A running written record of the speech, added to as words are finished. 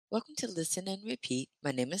Welcome to Listen and Repeat.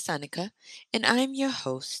 My name is Annika, and I'm your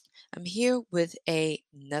host. I'm here with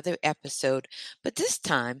another episode, but this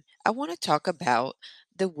time I want to talk about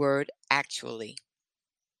the word actually.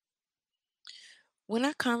 When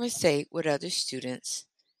I conversate with other students,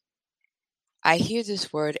 I hear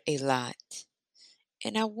this word a lot,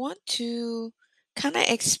 and I want to kind of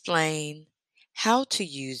explain how to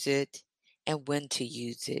use it and when to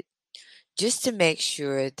use it, just to make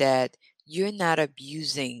sure that you're not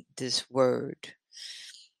abusing this word.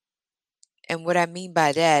 And what I mean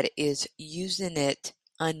by that is using it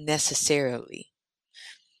unnecessarily.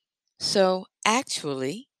 So,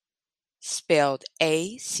 actually, spelled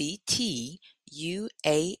Actually,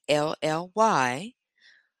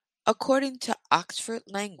 according to Oxford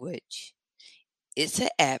Language, it's an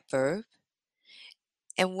adverb,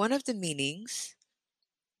 and one of the meanings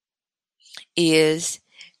is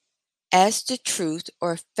as the truth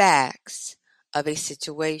or facts of a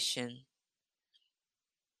situation.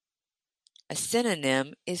 A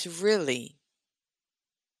synonym is really.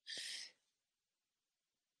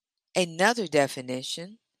 Another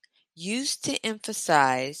definition used to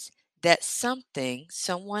emphasize that something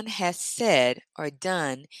someone has said or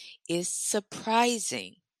done is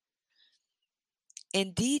surprising.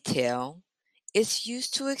 In detail, it's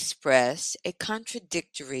used to express a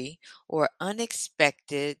contradictory or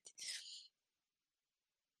unexpected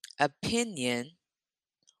opinion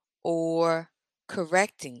or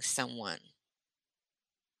correcting someone.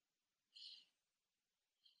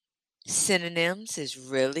 Synonyms is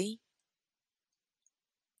really.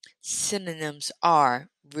 Synonyms are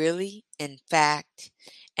really, in fact,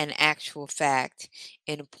 an actual fact,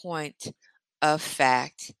 in point of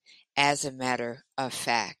fact, as a matter of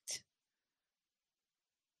fact.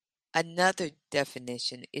 Another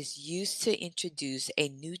definition is used to introduce a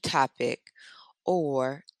new topic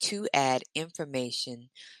or to add information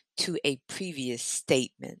to a previous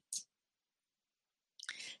statement.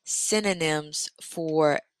 Synonyms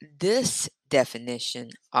for this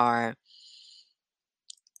definition are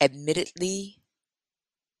admittedly,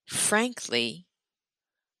 frankly,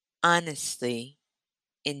 honestly,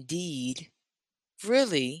 indeed,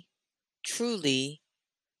 really, truly,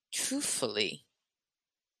 truthfully.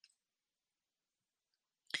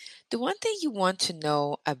 The one thing you want to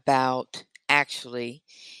know about actually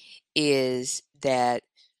is that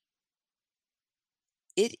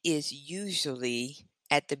it is usually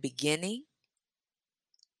at the beginning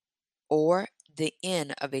or the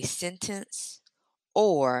end of a sentence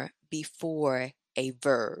or before a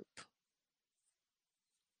verb.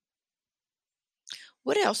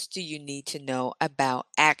 What else do you need to know about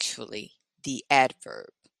actually, the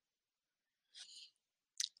adverb?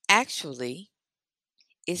 Actually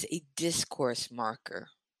is a discourse marker.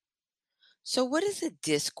 So, what is a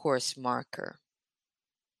discourse marker?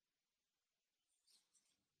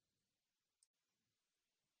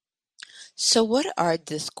 So, what are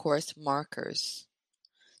discourse markers?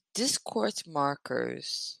 Discourse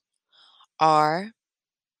markers are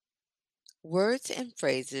words and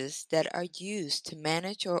phrases that are used to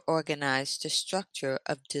manage or organize the structure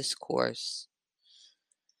of discourse.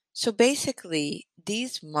 So basically,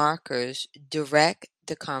 these markers direct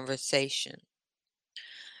the conversation.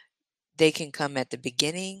 They can come at the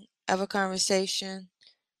beginning of a conversation,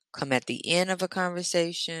 come at the end of a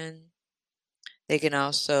conversation. They can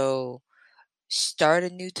also start a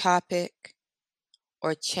new topic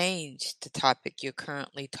or change the topic you're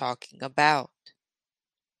currently talking about.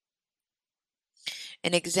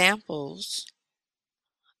 And examples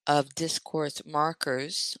of discourse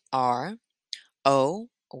markers are oh,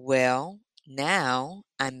 well, now,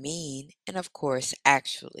 I mean, and of course,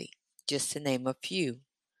 actually, just to name a few.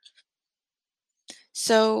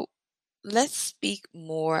 So let's speak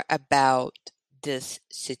more about this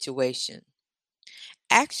situation.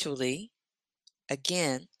 Actually,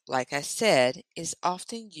 again, like I said, is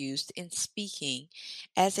often used in speaking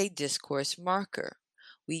as a discourse marker.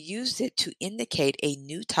 We use it to indicate a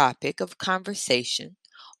new topic of conversation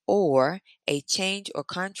or a change or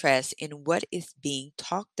contrast in what is being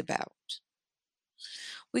talked about.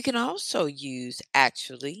 We can also use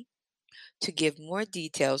actually to give more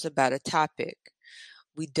details about a topic.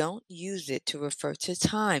 We don't use it to refer to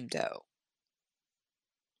time, though.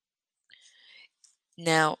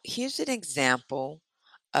 Now, here's an example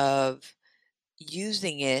of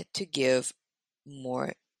using it to give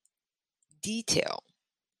more detail.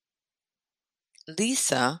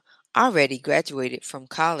 Lisa already graduated from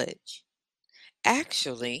college.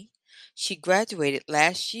 Actually, she graduated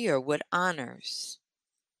last year with honors.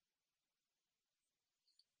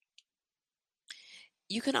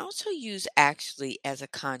 You can also use actually as a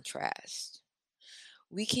contrast.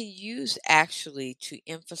 We can use actually to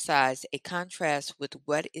emphasize a contrast with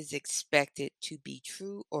what is expected to be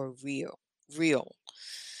true or real.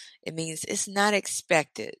 It means it's not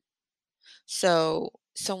expected. So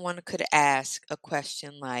someone could ask a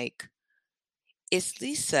question like, "Is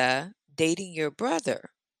Lisa dating your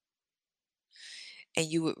brother?" And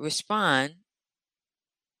you would respond,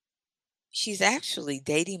 "She's actually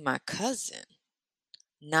dating my cousin,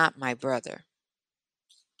 not my brother."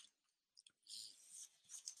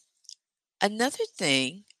 Another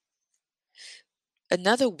thing,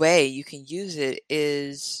 another way you can use it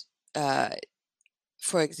is, uh,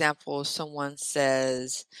 for example, someone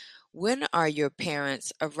says, "When are your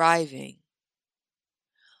parents arriving?"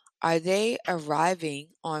 "Are they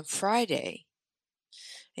arriving on Friday?"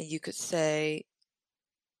 And you could say,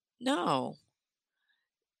 "No,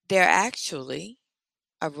 they're actually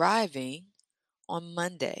arriving on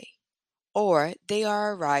Monday," or "They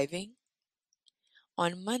are arriving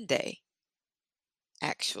on Monday,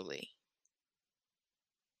 actually."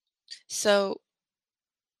 So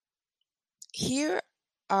here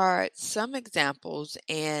are some examples,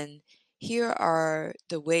 and here are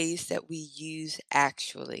the ways that we use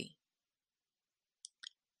actually.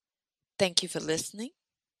 Thank you for listening.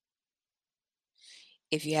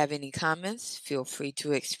 If you have any comments, feel free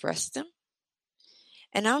to express them.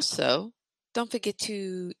 And also, don't forget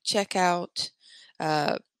to check out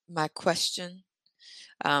uh, my question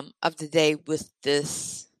of the day with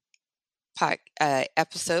this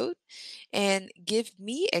episode and give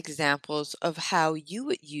me examples of how you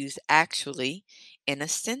would use actually in a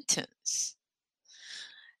sentence.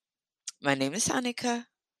 My name is Hanika.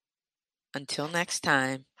 Until next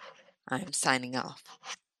time, I'm signing off.